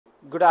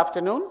Good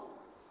afternoon.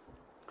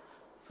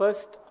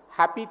 First,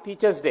 happy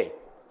Teachers' Day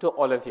to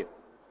all of you.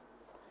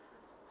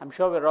 I'm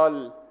sure we're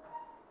all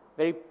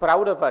very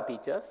proud of our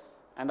teachers,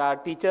 and our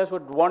teachers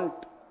would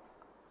want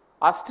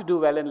us to do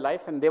well in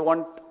life, and they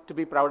want to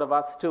be proud of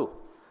us too.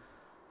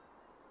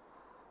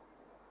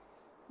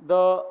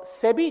 The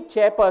SEBI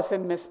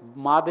chairperson, Ms.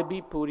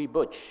 Madhabi Puri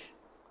Buch,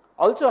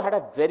 also had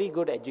a very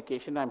good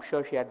education. I'm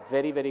sure she had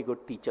very, very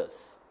good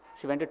teachers.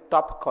 She went to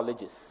top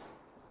colleges.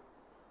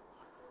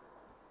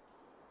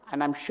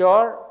 And I'm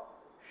sure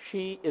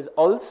she is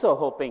also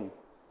hoping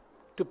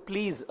to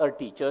please her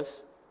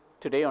teachers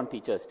today on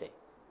Teachers' Day.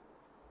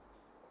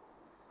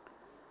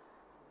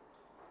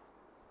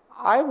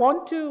 I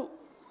want to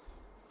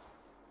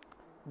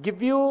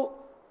give you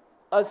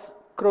a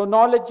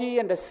chronology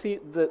and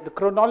the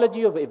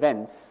chronology of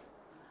events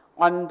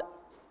and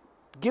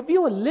give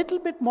you a little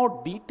bit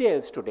more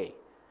details today.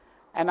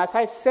 And as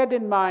I said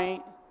in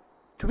my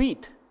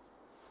tweet,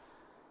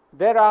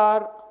 there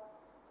are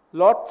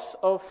lots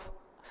of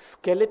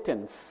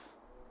skeletons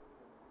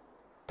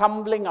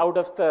tumbling out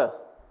of the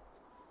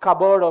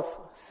cupboard of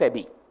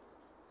SEBI.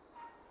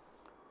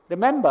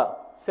 Remember,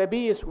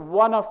 SEBI is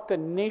one of the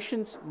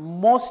nation's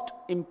most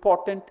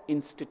important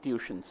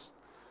institutions.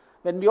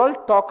 When we all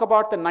talk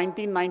about the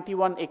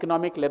 1991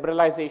 economic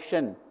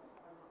liberalization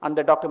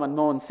under Dr.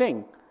 Manmohan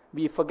Singh,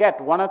 we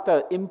forget one of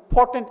the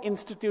important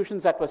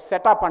institutions that was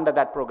set up under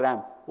that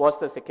program was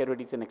the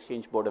Securities and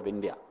Exchange Board of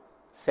India,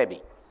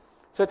 SEBI.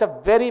 So it's a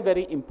very,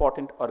 very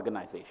important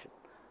organization.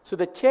 So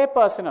the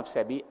chairperson of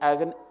SEBI has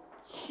a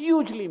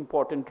hugely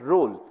important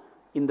role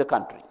in the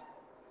country.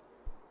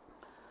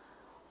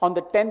 On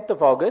the 10th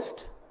of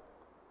August,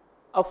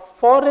 a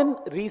foreign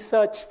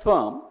research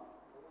firm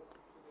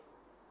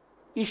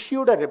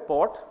issued a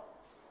report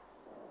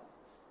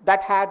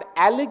that had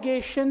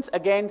allegations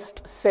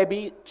against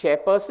SEBI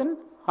chairperson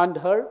and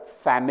her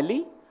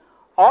family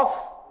of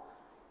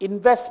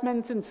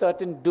investments in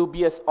certain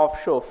dubious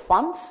offshore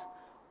funds,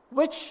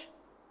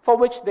 for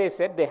which they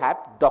said they had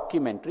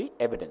documentary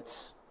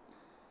evidence.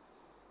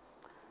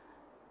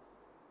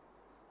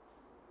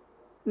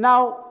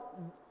 Now,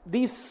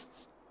 this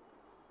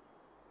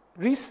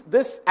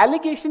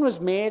allegation was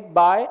made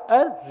by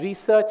a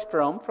research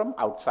firm from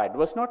outside. It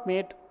was not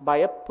made by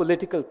a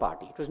political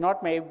party. It was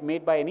not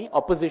made by any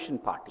opposition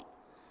party.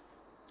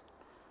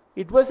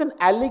 It was an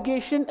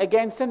allegation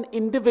against an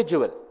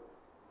individual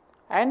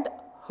and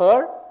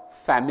her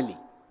family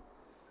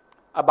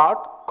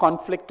about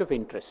conflict of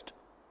interest.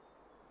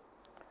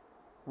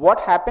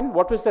 What happened?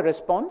 What was the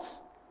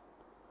response?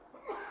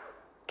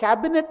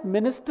 Cabinet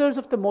ministers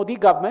of the Modi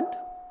government,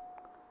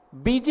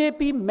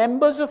 BJP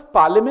members of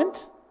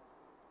parliament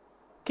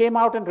came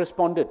out and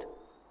responded.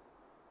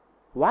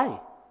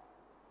 Why?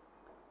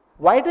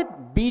 Why did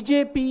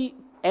BJP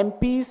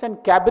MPs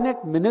and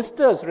cabinet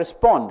ministers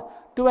respond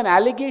to an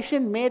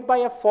allegation made by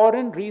a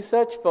foreign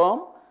research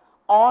firm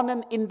on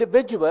an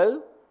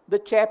individual, the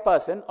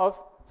chairperson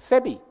of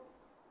SEBI?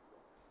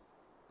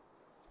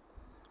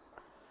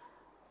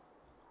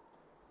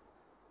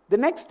 The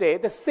next day,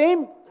 the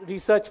same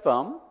research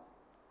firm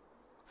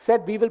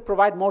said, we will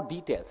provide more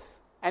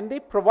details. And they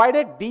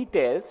provided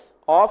details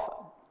of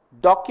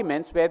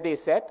documents where they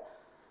said,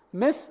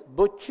 Ms.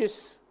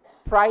 Buch's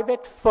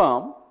private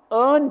firm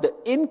earned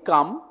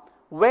income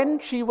when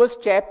she was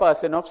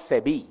chairperson of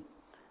SEBI.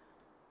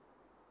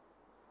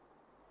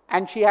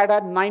 And she had a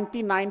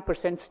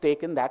 99%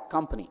 stake in that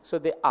company. So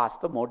they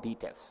asked for more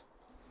details.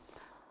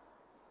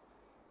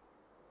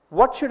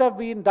 What should have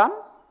been done?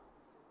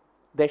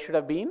 There should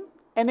have been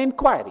an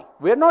inquiry.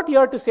 We're not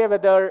here to say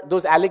whether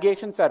those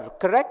allegations are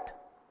correct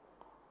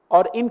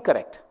or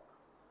incorrect.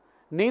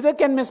 Neither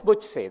can Ms.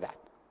 Buch say that.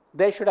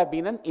 There should have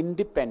been an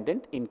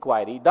independent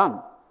inquiry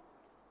done.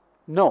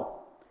 No.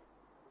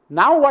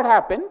 Now what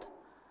happened?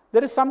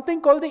 There is something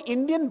called the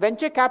Indian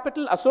Venture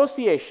Capital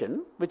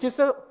Association, which is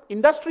an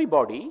industry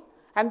body,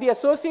 and the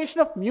Association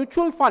of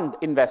Mutual Fund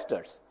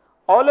Investors.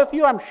 All of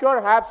you, I'm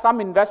sure, have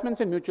some investments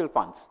in mutual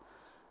funds.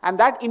 And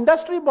that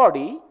industry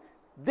body,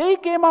 they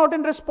came out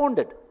and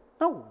responded.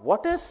 Now,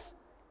 what is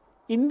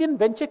Indian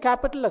Venture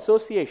Capital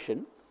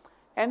Association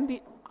and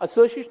the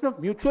Association of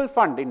Mutual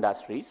Fund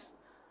Industries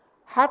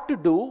have to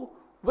do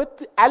with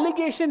the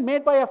allegation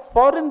made by a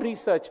foreign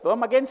research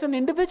firm against an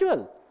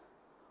individual?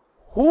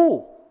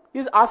 Who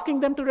is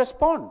asking them to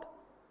respond?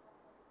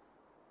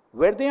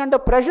 Were they under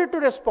pressure to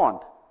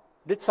respond?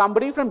 Did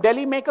somebody from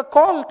Delhi make a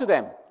call to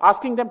them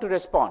asking them to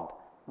respond?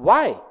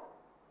 Why?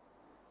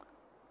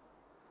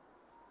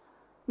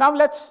 Now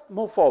let's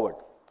move forward.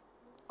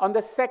 On the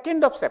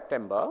 2nd of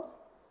September,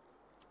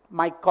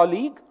 my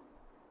colleague,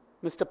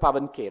 Mr.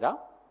 Pavan Khera,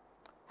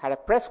 had a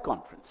press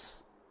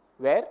conference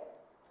where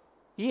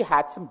he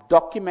had some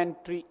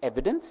documentary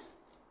evidence,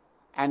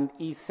 and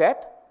he said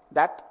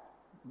that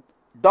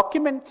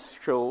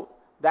documents show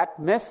that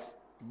Ms.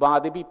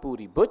 Madhabi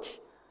Puri Buch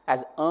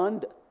has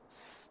earned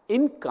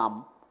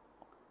income,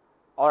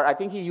 or I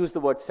think he used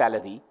the word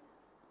salary,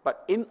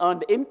 but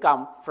earned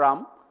income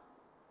from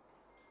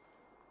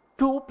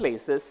two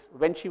places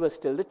when she was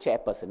still the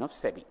chairperson of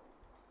SEBI.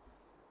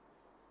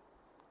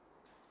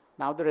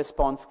 Now the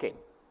response came.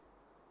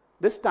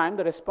 This time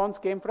the response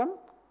came from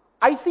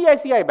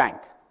ICICI Bank,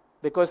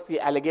 because the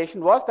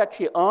allegation was that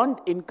she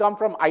earned income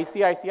from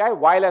ICICI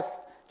while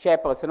as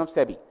chairperson of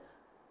SEBI.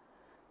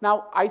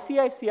 Now,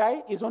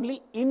 ICICI is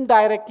only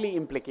indirectly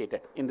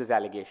implicated in this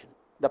allegation.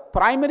 The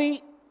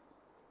primary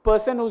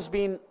person who's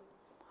been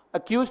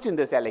accused in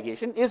this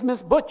allegation is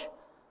Ms. Buch.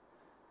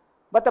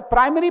 But the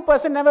primary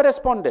person never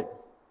responded.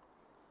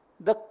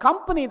 The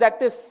company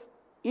that is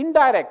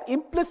indirect,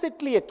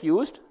 implicitly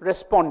accused,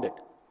 responded.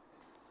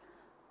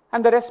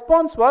 And the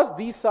response was,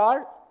 these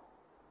are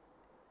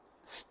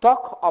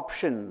stock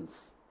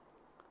options.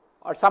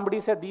 Or somebody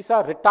said, these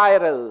are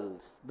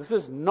retirals. This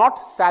is not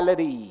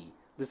salary.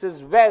 This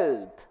is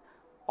wealth.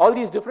 All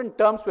these different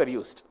terms were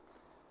used.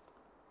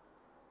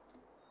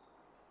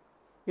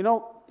 You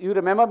know, you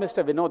remember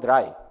Mr. Vinod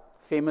Rai,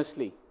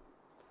 famously,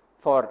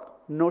 for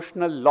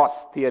notional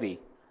loss theory.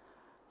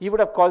 He would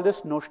have called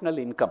this notional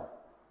income.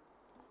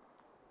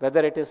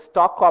 Whether it is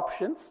stock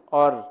options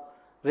or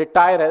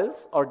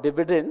retirals or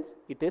dividends,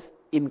 it is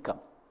income.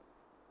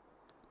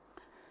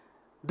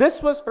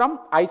 This was from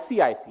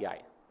ICICI.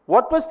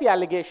 What was the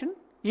allegation?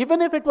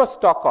 Even if it was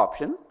stock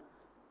option,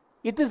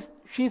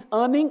 she's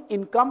earning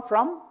income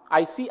from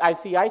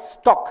ICICI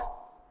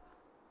stock.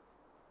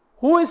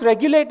 Who is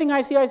regulating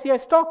ICICI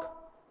stock?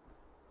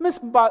 Ms.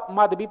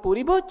 Madhabi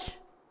Puri Buch.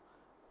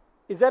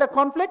 Is there a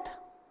conflict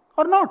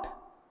or not?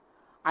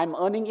 I'm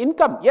earning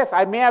income. Yes,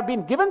 I may have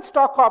been given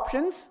stock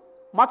options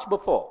much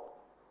before,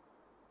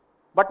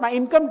 but my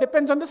income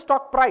depends on the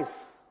stock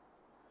price.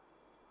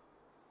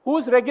 Who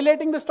is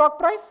regulating the stock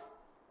price?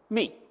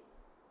 Me.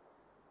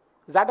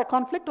 Is that a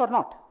conflict or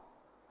not?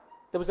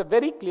 There was a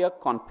very clear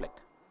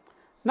conflict.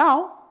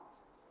 Now,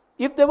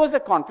 if there was a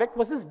conflict,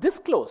 was this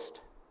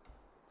disclosed?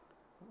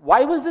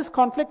 Why was this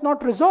conflict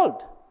not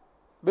resolved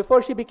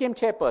before she became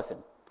chairperson?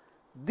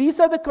 These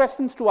are the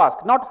questions to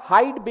ask, not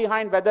hide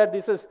behind whether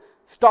this is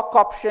stock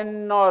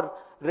option or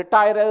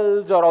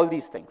retirals or all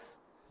these things.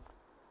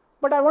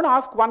 But I want to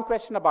ask one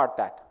question about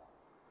that.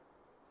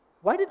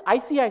 Why did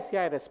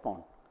ICICI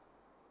respond?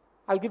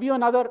 I'll give you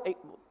another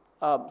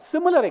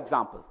similar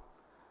example.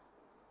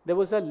 There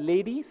was a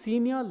lady,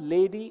 senior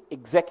lady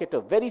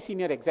executive, very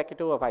senior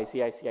executive of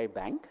ICICI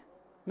Bank,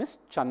 Ms.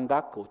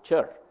 Chanda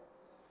Kochar.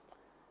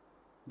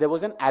 There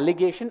was an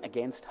allegation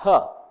against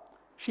her.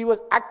 She was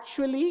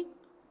actually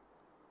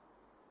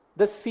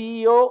the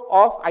CEO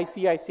of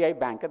ICICI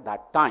Bank at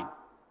that time.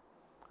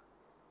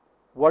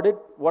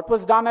 What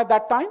was done at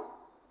that time?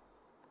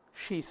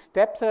 She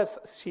stepped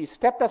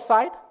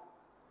aside.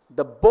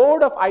 The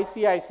board of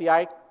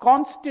ICICI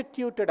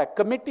constituted a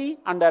committee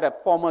under a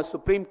former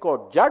Supreme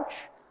Court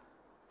judge,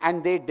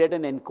 and they did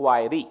an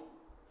inquiry.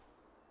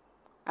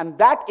 And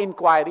that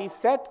inquiry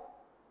said,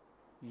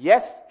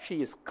 yes,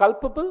 she is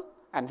culpable,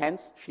 and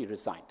hence she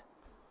resigned.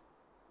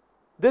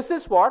 This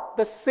is what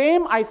the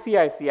same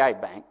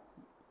ICICI Bank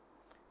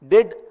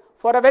did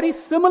for a very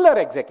similar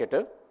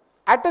executive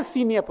at a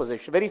senior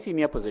position, very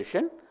senior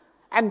position,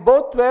 and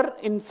both were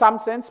in some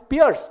sense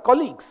peers,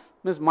 colleagues,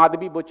 Ms.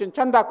 Madhabi Buch and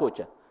Chanda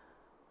Kochar.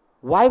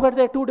 Why were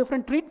there two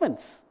different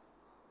treatments?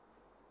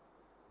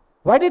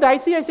 Why did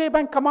ICICI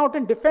Bank come out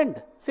and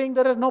defend, saying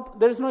there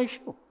is no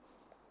issue?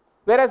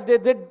 Whereas they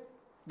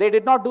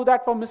did not do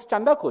that for Ms.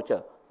 Chanda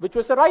Kochar, which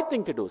was the right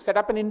thing to do, set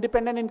up an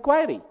independent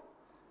inquiry.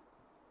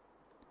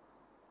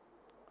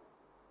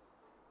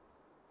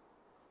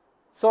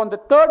 So on the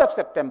 3rd of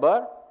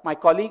September, my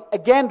colleague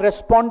again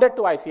responded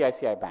to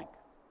ICICI Bank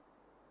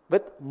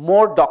with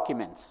more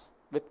documents,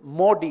 with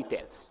more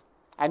details.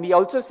 And he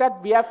also said,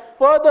 we have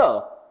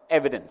further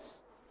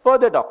evidence,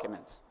 further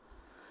documents.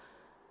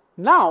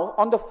 Now,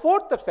 on the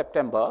 4th of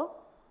September,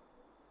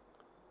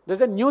 there's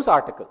a news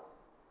article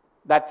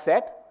that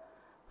said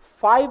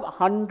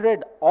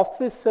 500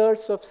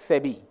 officers of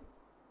SEBI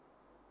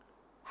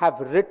have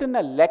written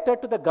a letter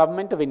to the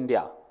government of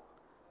India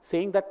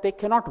saying that they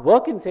cannot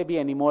work in SEBI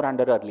anymore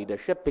under her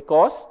leadership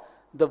because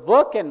the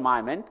work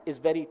environment is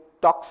very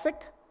toxic,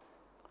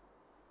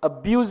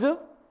 abusive,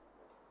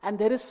 and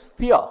there is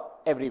fear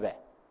everywhere.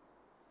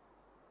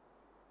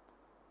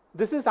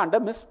 This is under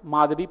Ms.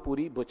 Madhabi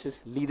Puri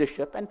Buch's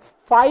leadership, and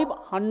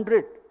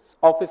 500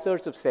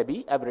 officers of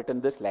SEBI have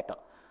written this letter.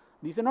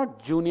 These are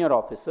not junior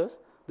officers.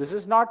 This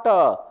is not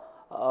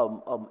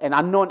an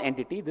unknown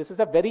entity. This is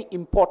a very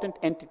important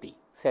entity,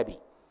 SEBI.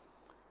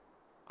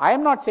 I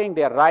am not saying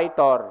they are right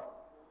or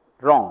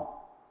wrong,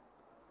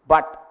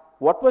 but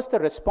what was the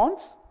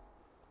response?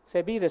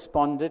 SEBI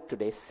responded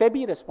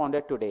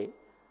today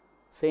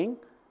saying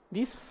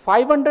these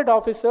 500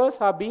 officers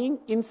are being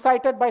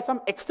incited by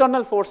some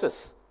external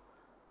forces,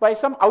 by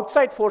some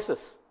outside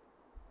forces.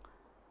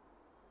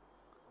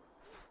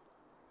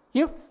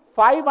 If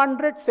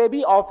 500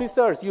 SEBI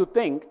officers, you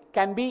think,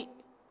 can be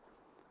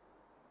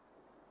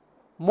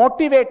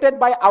motivated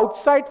by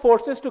outside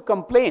forces to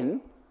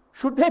complain,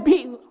 should they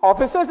be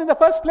officers in the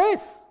first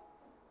place?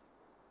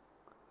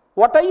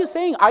 What are you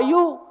saying? Are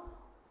you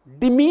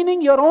demeaning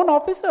your own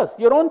officers,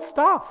 your own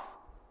staff?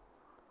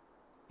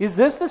 Is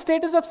this the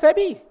status of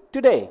SEBI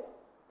today?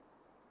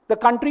 the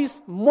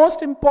country's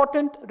most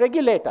important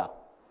regulator.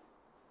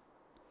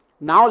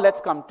 Now let's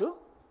come to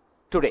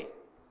today.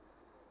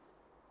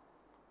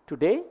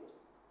 Today,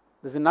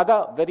 there's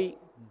another very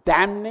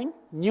damning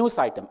news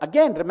item.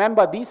 Again,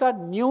 remember, these are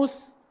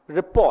news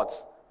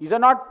reports. These are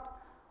not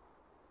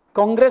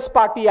Congress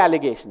party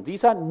allegations.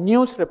 These are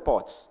news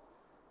reports.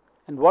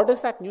 And what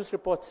does that news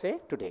report say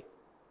today?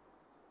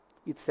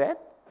 It said,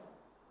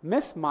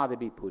 Miss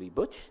Madhabi Puri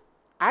Buch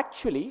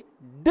actually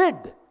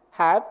did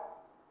have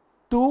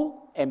 2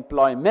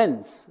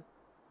 employments.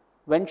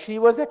 When she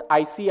was at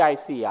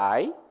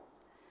ICICI,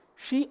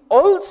 she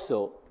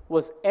also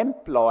was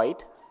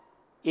employed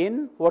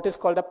in what is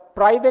called a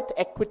private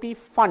equity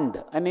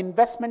fund, an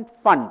investment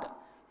fund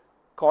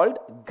called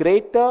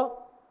Greater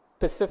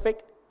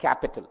Pacific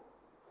Capital.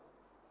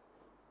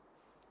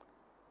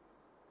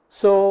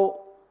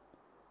 So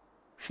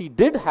she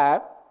did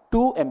have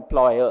 2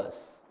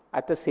 employers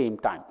at the same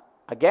time.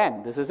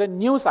 Again, this is a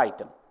news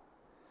item.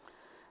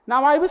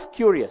 Now I was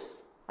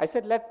curious. I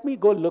said, let me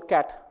go look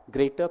at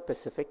Greater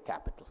Pacific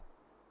Capital.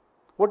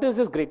 What is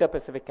this Greater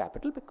Pacific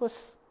Capital?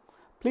 Because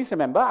please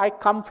remember, I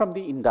come from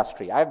the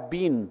industry. I have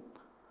been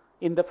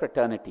in the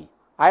fraternity.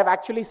 I have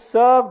actually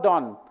served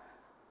on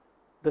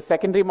the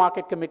Secondary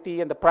Market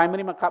Committee and the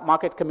Primary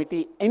Market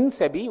Committee in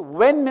SEBI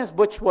when Ms.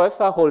 Buch was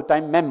a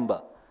whole-time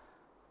member.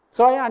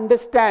 So I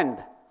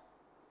understand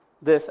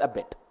this a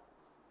bit.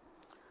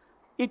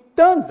 It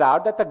turns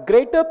out that the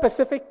Greater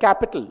Pacific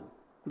Capital,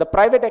 the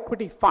private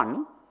equity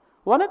fund,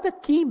 one of the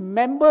key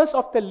members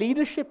of the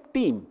leadership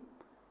team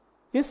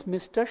is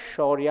Mr.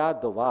 Shaurya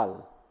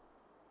Doval,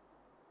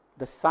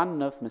 the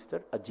son of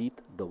Mr. Ajit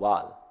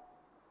Doval.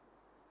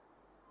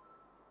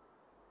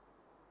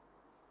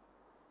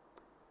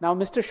 Now,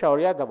 Mr.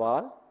 Shaurya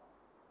Doval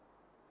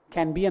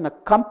can be an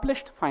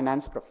accomplished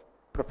finance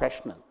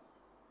professional.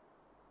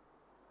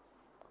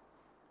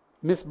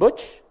 Ms.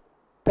 Buch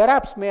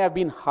perhaps may have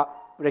been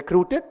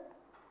recruited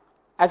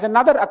as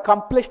another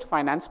accomplished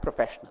finance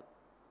professional.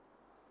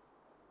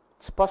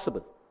 It's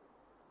possible.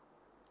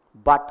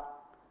 But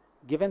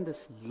given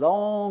this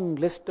long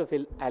list of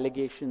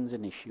allegations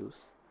and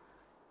issues,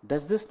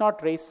 does this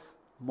not raise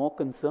more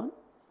concern?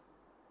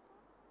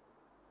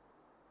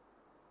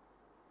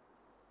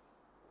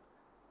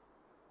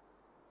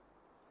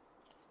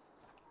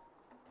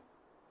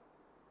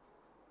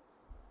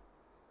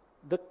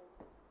 The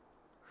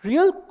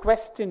real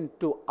question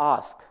to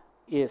ask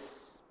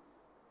is,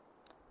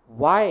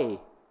 why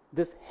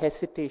this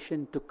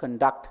hesitation to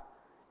conduct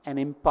an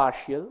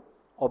impartial,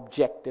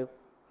 objective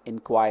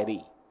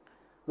inquiry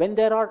when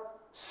there are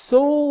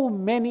so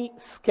many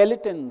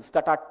skeletons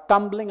that are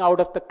tumbling out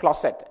of the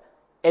closet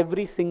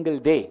every single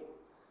day,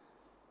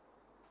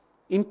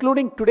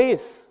 including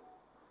today's,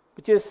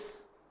 which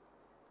is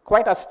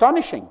quite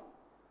astonishing?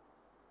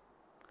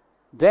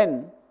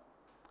 Then,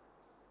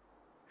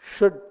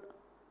 should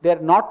there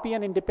not be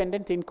an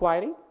independent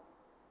inquiry?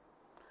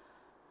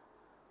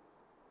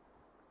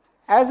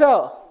 As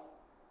a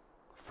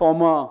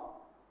former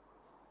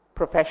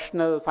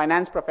professional,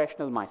 finance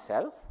professional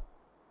myself,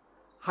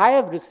 I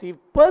have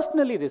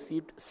personally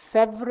received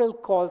several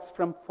calls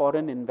from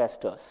foreign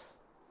investors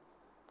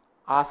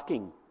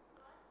asking,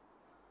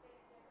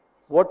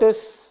 what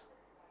is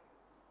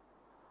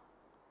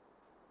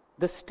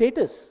the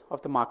status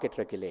of the market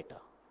regulator?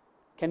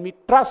 Can we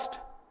trust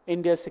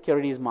India's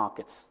securities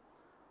markets?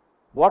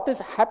 What is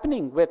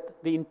happening with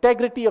the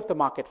integrity of the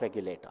market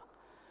regulator?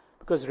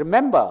 Because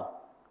remember,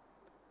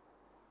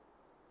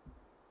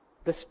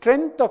 the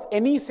strength of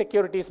any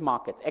securities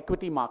market,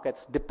 equity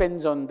markets,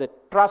 depends on the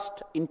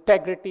trust,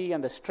 integrity,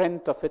 and the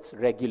strength of its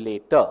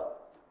regulator.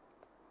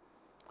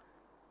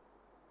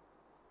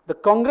 The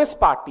Congress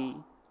party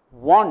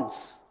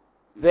wants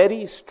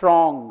very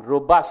strong,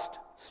 robust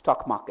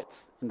stock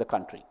markets in the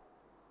country.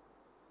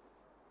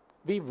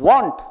 We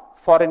want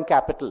foreign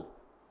capital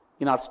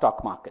in our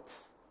stock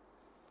markets.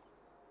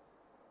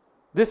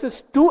 This is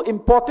too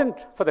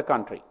important for the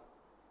country.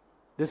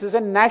 This is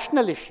a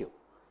national issue.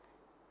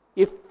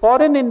 If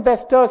foreign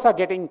investors are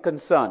getting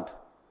concerned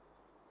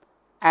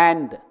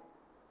and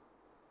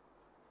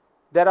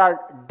there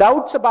are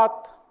doubts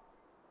about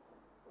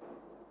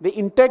the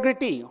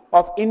integrity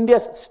of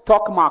India's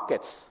stock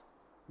markets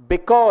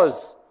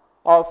because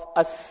of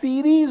a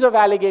series of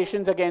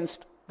allegations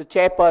against the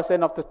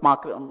chairperson of the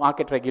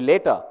market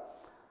regulator,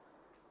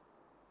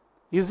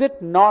 is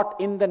it not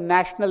in the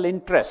national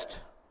interest?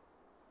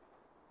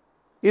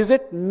 Is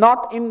it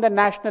not in the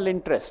national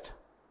interest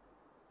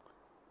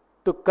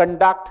to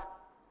conduct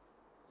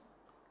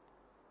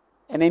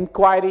an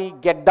inquiry,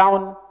 get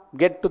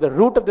to the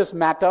root of this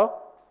matter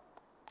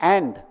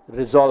and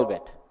resolve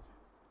it?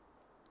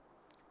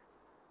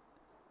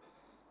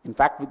 In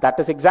fact, that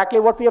is exactly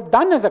what we have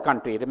done as a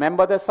country.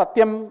 Remember the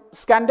Satyam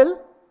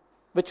scandal,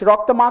 which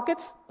rocked the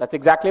markets? That's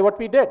exactly what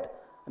we did.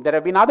 And there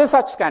have been other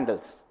such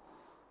scandals.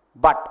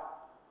 But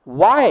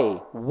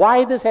why?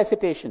 Why this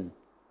hesitation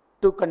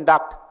to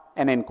conduct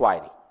an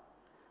inquiry?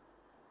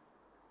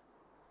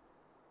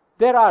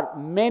 There are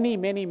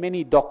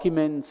many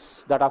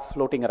documents that are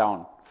floating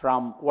around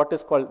from what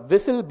is called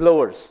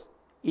whistleblowers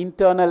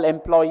internal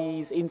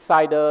employees,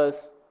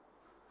 insiders.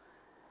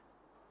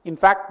 In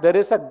fact, there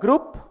is a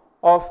group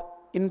of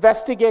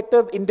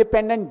investigative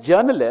independent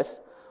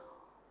journalists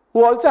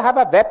who also have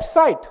a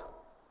website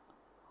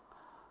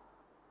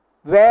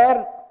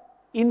where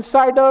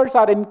insiders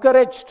are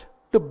encouraged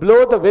to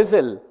blow the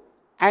whistle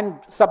and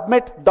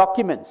submit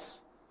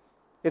documents.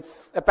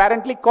 It's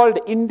apparently called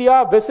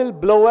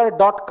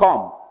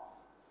indiawhistleblower.com,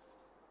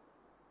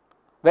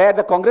 where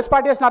the Congress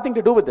party has nothing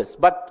to do with this,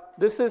 but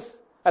this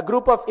is a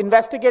group of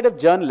investigative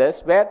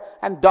journalists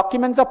and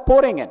documents are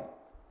pouring in.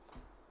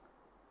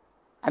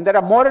 And there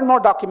are more and more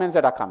documents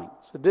that are coming.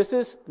 So this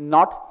is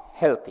not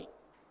healthy.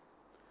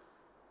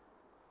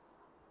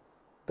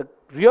 The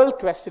real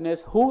question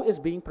is, who is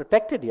being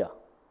protected here?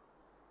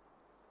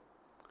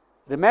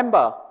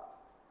 Remember,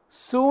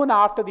 soon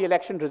after the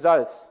election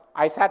results,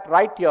 I sat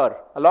right here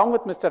along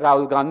with Mr.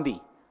 Rahul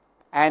Gandhi,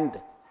 and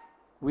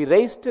we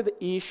raised the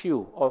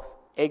issue of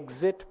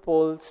exit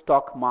poll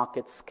stock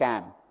market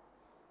scam.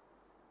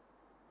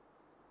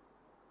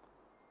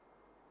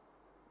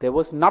 There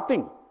was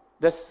nothing.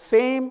 The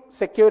same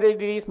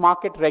securities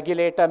market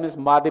regulator, Ms.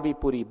 Madhabi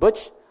Puri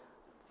Buch,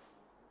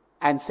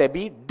 and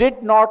SEBI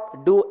did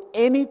not do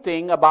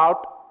anything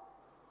about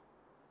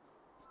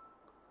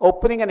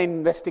opening an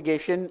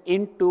investigation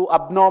into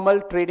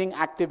abnormal trading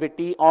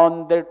activity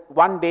on the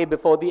one day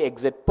before the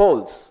exit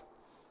polls.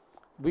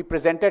 We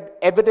presented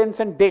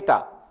evidence and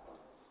data.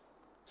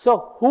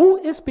 So, who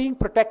is being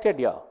protected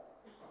here?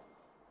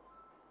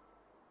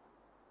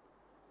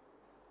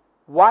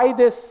 Why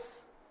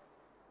this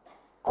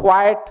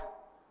quiet,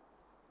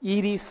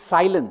 eerie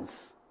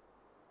silence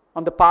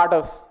on the part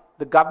of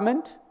the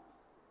government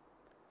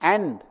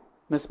and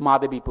Ms.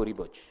 Madhabi Puri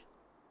Buch?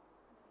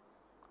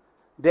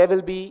 There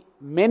will be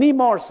many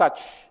more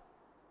such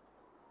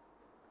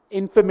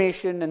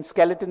information and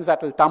skeletons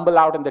that will tumble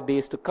out in the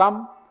days to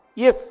come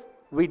if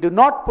we do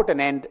not put an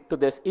end to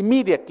this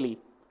immediately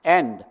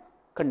and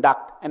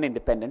conduct an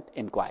independent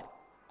inquiry.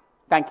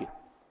 Thank you.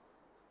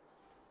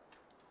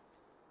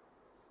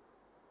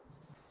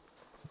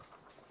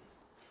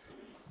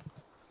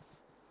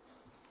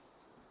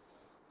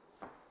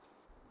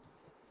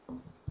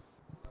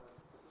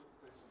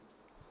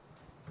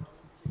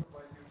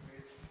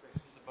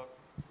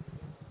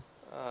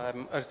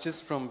 I'm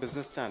Archis from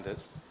Business Standard.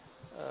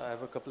 I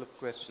have a couple of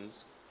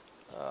questions.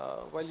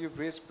 While you've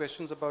raised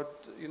questions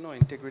about,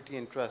 integrity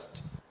and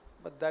trust,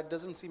 but that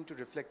doesn't seem to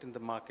reflect in the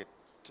market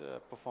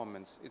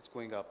performance. It's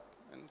going up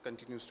and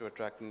continues to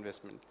attract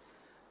investment.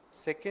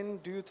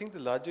 Second, do you think the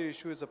larger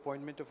issue is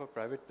appointment of a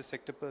private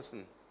sector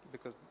person?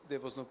 Because there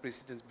was no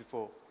precedent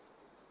before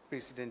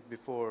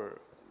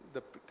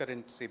the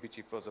current SEBI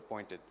chief was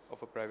appointed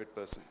of a private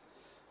person.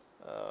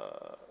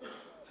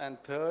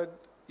 And third,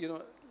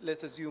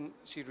 let's assume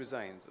she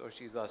resigns or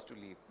she's asked to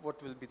leave.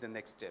 What will be the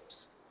next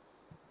steps?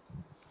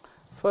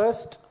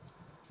 First,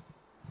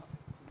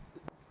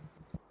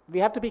 we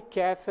have to be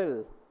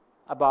careful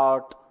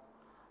about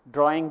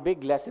drawing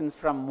big lessons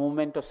from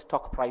movement of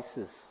stock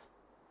prices.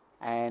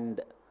 And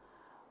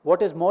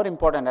what is more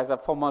important, as a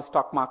former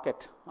stock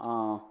market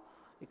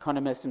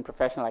economist and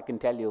professional, I can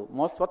tell you,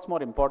 what's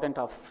more important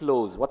are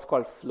flows, what's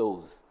called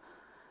flows.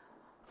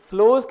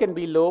 Flows can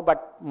be low,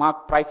 but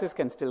prices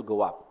can still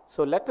go up.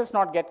 So let us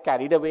not get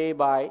carried away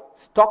by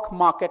stock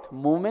market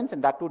movements,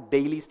 and that too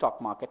daily stock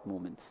market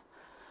movements.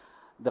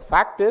 The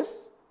fact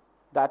is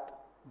that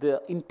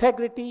the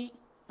integrity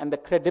and the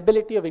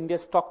credibility of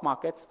India's stock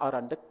markets are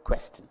under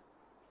question.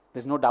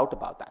 There's no doubt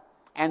about that.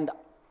 And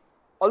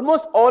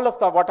almost all of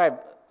what I've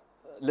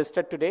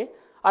listed today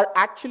are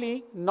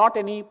actually not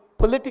any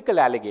political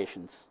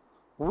allegations.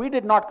 We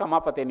did not come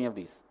up with any of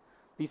these.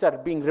 These are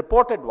being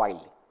reported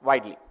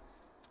widely.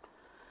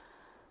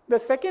 The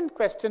second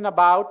question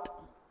about,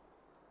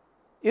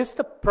 is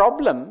the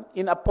problem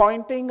in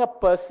appointing a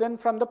person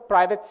from the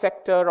private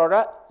sector or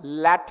a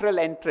lateral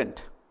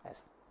entrant?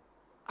 Yes.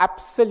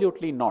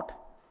 Absolutely not.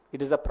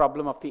 It is a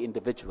problem of the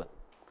individual.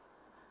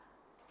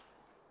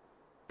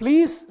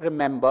 Please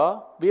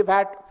remember, we've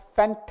had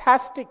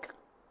fantastic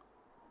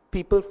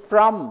people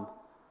from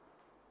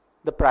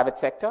the private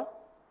sector,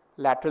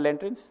 lateral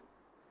entrants,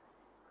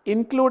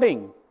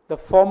 including the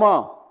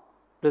former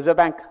Reserve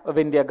Bank of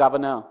India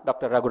Governor,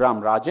 Dr.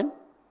 Raghuram Rajan,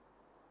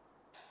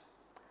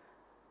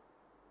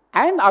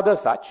 and other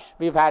such.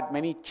 We've had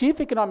many chief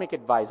economic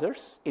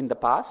advisors in the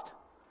past.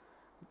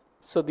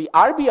 So the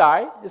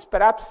RBI is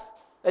perhaps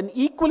an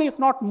equally, if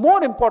not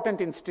more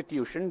important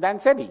institution than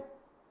SEBI.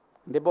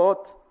 They're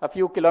both a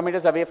few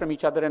kilometers away from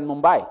each other in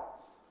Mumbai.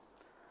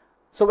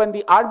 So when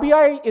the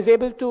RBI is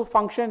able to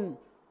function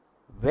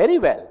very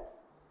well,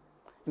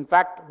 in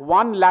fact,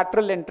 one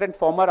lateral entrant,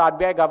 former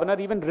RBI governor,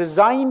 even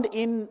resigned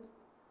he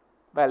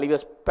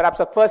was perhaps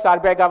the first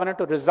RBI governor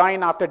to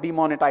resign after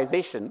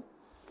demonetization,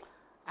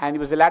 and he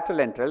was a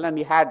lateral entrant, and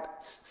he had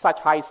such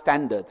high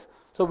standards.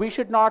 So we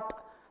should not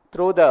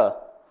pin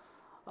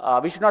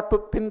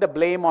the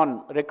blame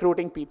on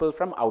recruiting people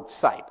from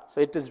outside.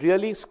 So it is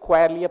really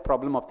squarely a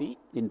problem of the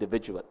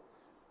individual.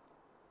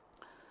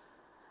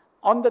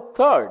 On the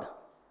third,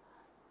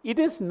 it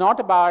is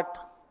not about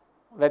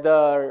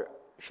whether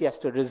she has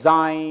to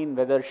resign,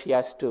 whether she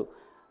has to,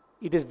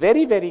 it is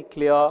very, very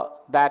clear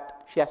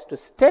that she has to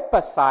step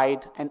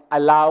aside and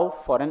allow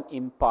for an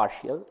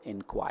impartial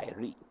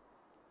inquiry.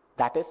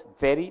 That is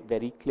very,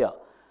 very clear.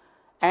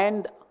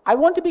 And I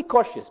want to be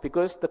cautious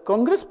because the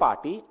Congress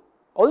party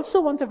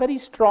also wants a very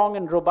strong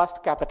and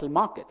robust capital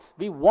markets.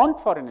 We want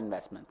foreign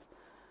investments.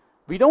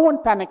 We don't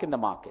want panic in the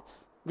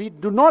markets. We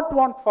do not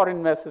want foreign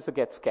investors to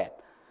get scared.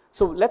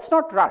 So let's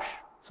not rush.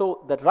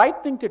 So the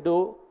right thing to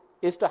do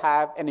is to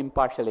have an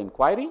impartial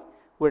inquiry.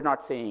 We're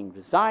not saying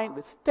resign,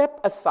 we step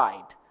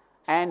aside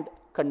and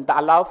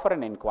allow for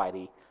an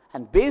inquiry.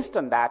 And based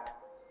on that,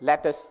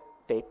 let us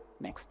take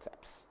next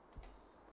steps.